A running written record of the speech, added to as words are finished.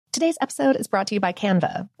Today's episode is brought to you by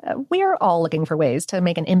Canva. We're all looking for ways to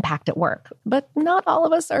make an impact at work, but not all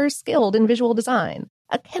of us are skilled in visual design.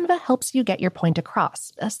 Canva helps you get your point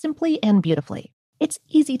across, simply and beautifully. It's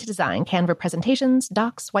easy to design Canva presentations,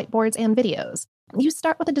 docs, whiteboards, and videos. You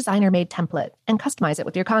start with a designer-made template and customize it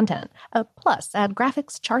with your content. Plus, add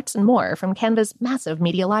graphics, charts, and more from Canva's massive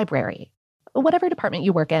media library. Whatever department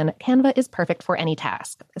you work in, Canva is perfect for any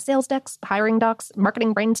task. Sales decks, hiring docs,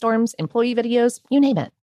 marketing brainstorms, employee videos, you name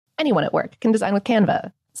it. Anyone at work can design with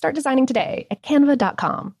Canva. Start designing today at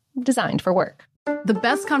canva.com. Designed for work. The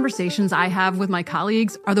best conversations I have with my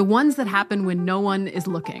colleagues are the ones that happen when no one is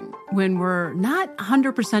looking, when we're not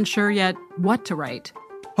 100% sure yet what to write.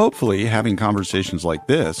 Hopefully, having conversations like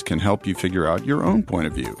this can help you figure out your own point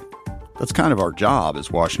of view. That's kind of our job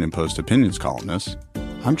as Washington Post opinions columnists.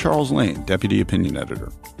 I'm Charles Lane, Deputy Opinion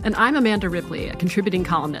Editor. And I'm Amanda Ripley, a contributing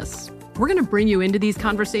columnist. We're going to bring you into these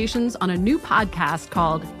conversations on a new podcast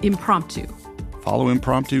called Impromptu. Follow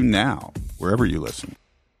Impromptu now, wherever you listen.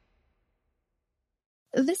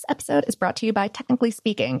 This episode is brought to you by Technically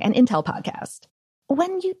Speaking, an Intel podcast.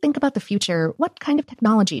 When you think about the future, what kind of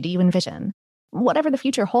technology do you envision? Whatever the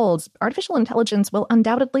future holds, artificial intelligence will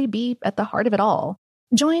undoubtedly be at the heart of it all.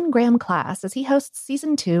 Join Graham Class as he hosts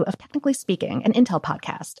Season 2 of Technically Speaking, an Intel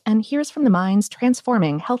podcast, and hears from the minds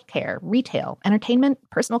transforming healthcare, retail, entertainment,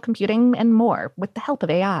 personal computing, and more with the help of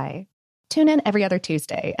AI. Tune in every other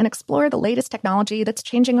Tuesday and explore the latest technology that's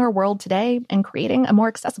changing our world today and creating a more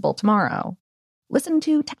accessible tomorrow. Listen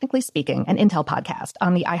to Technically Speaking, an Intel podcast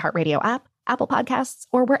on the iHeartRadio app, Apple Podcasts,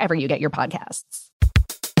 or wherever you get your podcasts.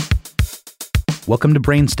 Welcome to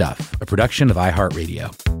Brain Stuff, a production of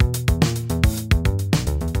iHeartRadio.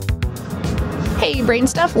 Hey, Brain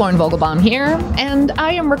Stuff, Lauren Vogelbaum here, and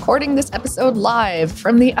I am recording this episode live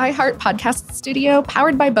from the iHeart Podcast Studio,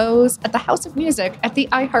 powered by Bose, at the House of Music at the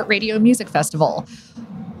iHeartRadio Music Festival,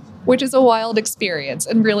 which is a wild experience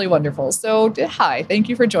and really wonderful. So, hi, thank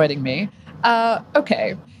you for joining me.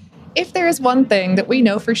 Okay. If there is one thing that we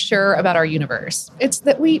know for sure about our universe, it's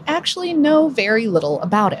that we actually know very little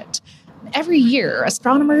about it. Every year,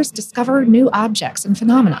 astronomers discover new objects and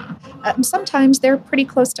phenomena. Sometimes they're pretty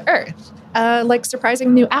close to Earth, like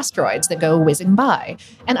surprising new asteroids that go whizzing by.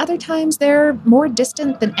 And other times they're more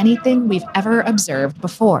distant than anything we've ever observed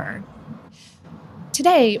before.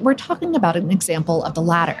 Today, we're talking about an example of the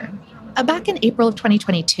latter. Back in April of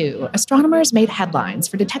 2022, astronomers made headlines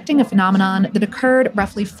for detecting a phenomenon that occurred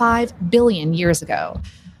roughly 5 billion years ago.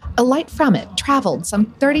 A light from it traveled some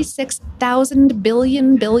 36,000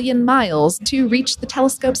 billion miles to reach the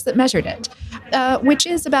telescopes that measured it, which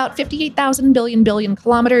is about 58,000 billion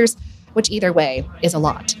kilometers, which either way is a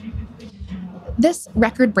lot. This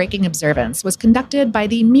record-breaking observance was conducted by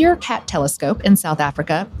the Meerkat Telescope in South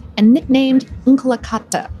Africa and nicknamed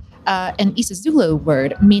Nkulakata, an isiZulu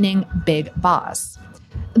word meaning big boss.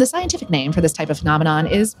 The scientific name for this type of phenomenon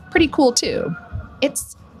is pretty cool too.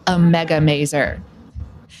 It's a megamaser,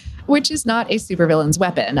 which is not a supervillain's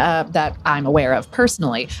weapon that I'm aware of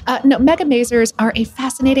personally. No, megamasers are a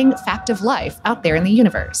fascinating fact of life out there in the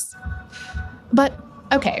universe. But,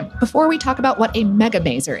 okay, before we talk about what a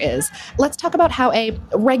megamaser is, let's talk about how a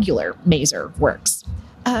regular maser works.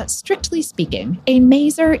 Strictly speaking, a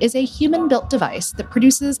maser is a human-built device that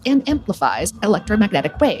produces and amplifies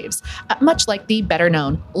electromagnetic waves, much like the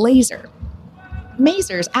better-known laser.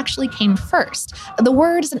 Masers actually came first. The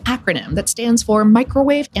word is an acronym that stands for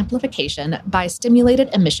Microwave Amplification by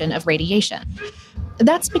Stimulated Emission of Radiation.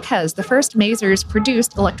 That's because the first masers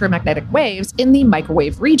produced electromagnetic waves in the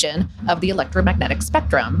microwave region of the electromagnetic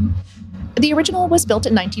spectrum. The original was built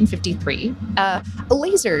in 1953.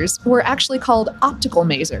 Lasers were actually called optical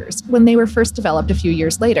masers when they were first developed a few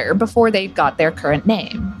years later, before they got their current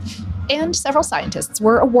name. And several scientists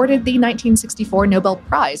were awarded the 1964 Nobel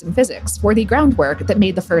Prize in Physics for the groundwork that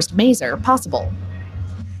made the first maser possible.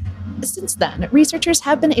 Since then, researchers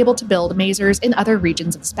have been able to build masers in other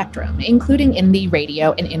regions of the spectrum, including in the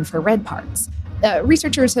radio and infrared parts.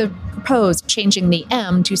 Researchers have proposed changing the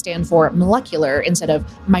M to stand for molecular instead of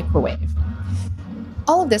microwave.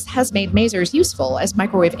 All of this has made masers useful as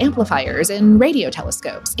microwave amplifiers in radio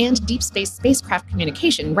telescopes and deep space spacecraft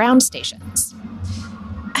communication ground stations.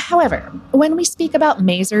 However, when we speak about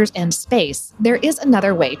masers and space, there is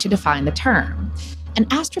another way to define the term. An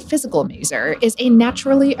astrophysical maser is a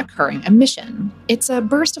naturally occurring emission. It's a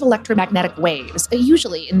burst of electromagnetic waves,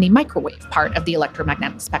 usually in the microwave part of the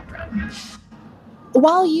electromagnetic spectrum.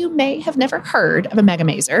 While you may have never heard of a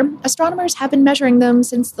megamaser, astronomers have been measuring them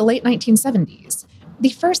since the late 1970s. The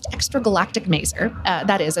first extragalactic maser,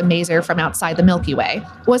 that is, a maser from outside the Milky Way,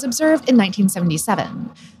 was observed in 1977.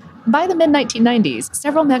 By the mid-1990s,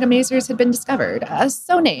 several megamasers had been discovered,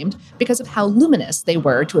 so named because of how luminous they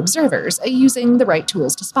were to observers, using the right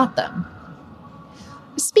tools to spot them.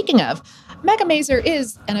 Speaking of, megamaser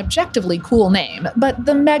is an objectively cool name, but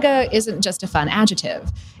the mega isn't just a fun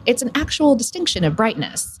adjective. It's an actual distinction of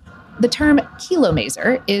brightness. The term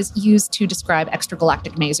kilomaser is used to describe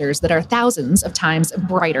extragalactic masers that are thousands of times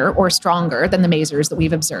brighter or stronger than the masers that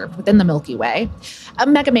we've observed within the Milky Way.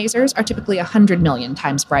 Megamasers are typically 100 million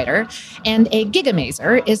times brighter, and a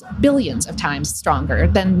gigamaser is billions of times stronger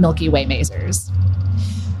than Milky Way masers.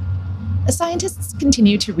 Scientists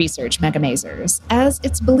continue to research megamasers, as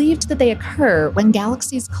it's believed that they occur when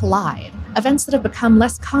galaxies collide, events that have become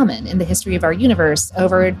less common in the history of our universe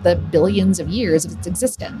over the billions of years of its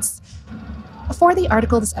existence. For the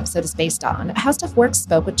article this episode is based on, How Stuff Works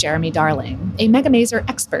spoke with Jeremy Darling, a megamaser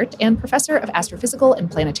expert and professor of astrophysical and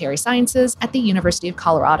planetary sciences at the University of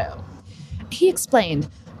Colorado. He explained,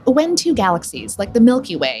 when two galaxies, like the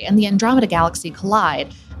Milky Way and the Andromeda Galaxy,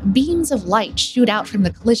 collide, beams of light shoot out from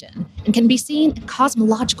the collision and can be seen at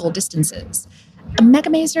cosmological distances.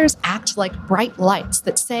 Megamasers act like bright lights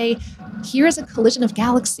that say, here's a collision of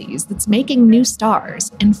galaxies that's making new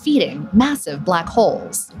stars and feeding massive black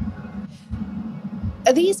holes.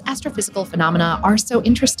 These astrophysical phenomena are so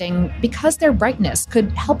interesting because their brightness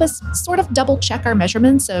could help us sort of double-check our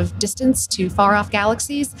measurements of distance to far-off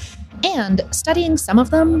galaxies, and studying some of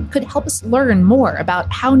them could help us learn more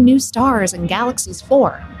about how new stars and galaxies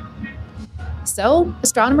form. So,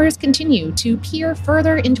 astronomers continue to peer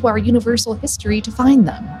further into our universal history to find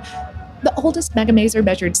them. The oldest megamaser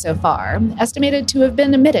measured so far, estimated to have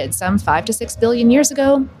been emitted some 5 to 6 billion years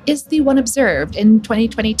ago, is the one observed in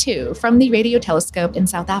 2022 from the radio telescope in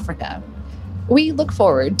South Africa. We look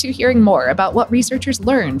forward to hearing more about what researchers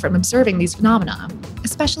learn from observing these phenomena,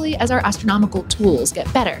 especially as our astronomical tools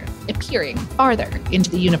get better at peering farther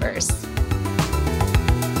into the universe.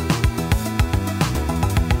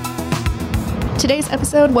 Today's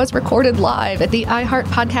episode was recorded live at the iHeart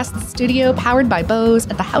Podcast Studio, powered by Bose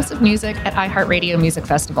at the House of Music at iHeartRadio Music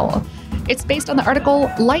Festival. It's based on the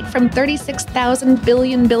article, Light from 36,000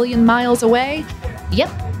 billion miles away. Yep,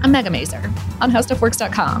 a megamaser, on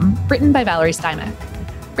HowStuffWorks.com, written by Valerie Steinbeck.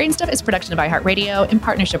 Brainstuff is a production of iHeartRadio in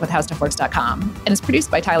partnership with HowStuffWorks.com and is produced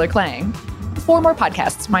by Tyler Klang. For more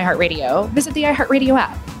podcasts from iHeartRadio, visit the iHeartRadio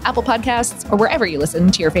app, Apple Podcasts, or wherever you listen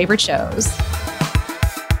to your favorite shows.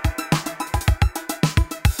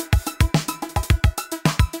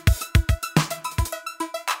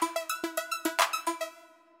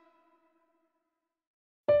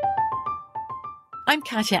 I'm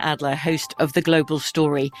Katya Adler, host of The Global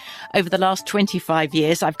Story. Over the last 25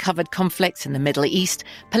 years, I've covered conflicts in the Middle East,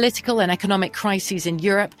 political and economic crises in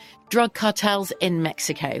Europe, drug cartels in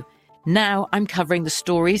Mexico. Now I'm covering the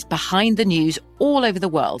stories behind the news all over the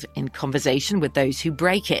world in conversation with those who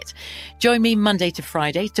break it. Join me Monday to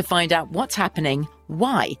Friday to find out what's happening,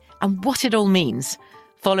 why, and what it all means.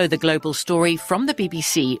 Follow The Global Story from the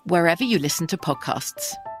BBC wherever you listen to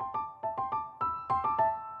podcasts.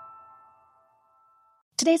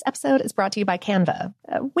 Today's episode is brought to you by Canva.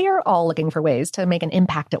 We're all looking for ways to make an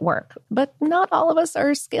impact at work, but not all of us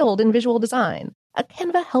are skilled in visual design.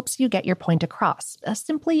 Canva helps you get your point across,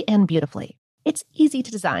 simply and beautifully. It's easy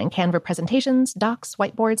to design Canva presentations, docs,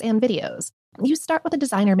 whiteboards, and videos. You start with a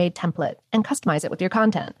designer-made template and customize it with your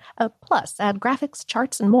content. Plus, add graphics,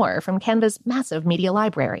 charts, and more from Canva's massive media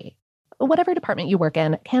library. Whatever department you work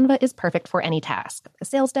in, Canva is perfect for any task.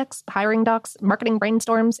 Sales decks, hiring docs, marketing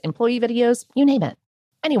brainstorms, employee videos, you name it.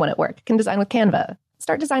 Anyone at work can design with Canva.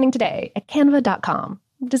 Start designing today at canva.com.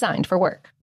 Designed for work.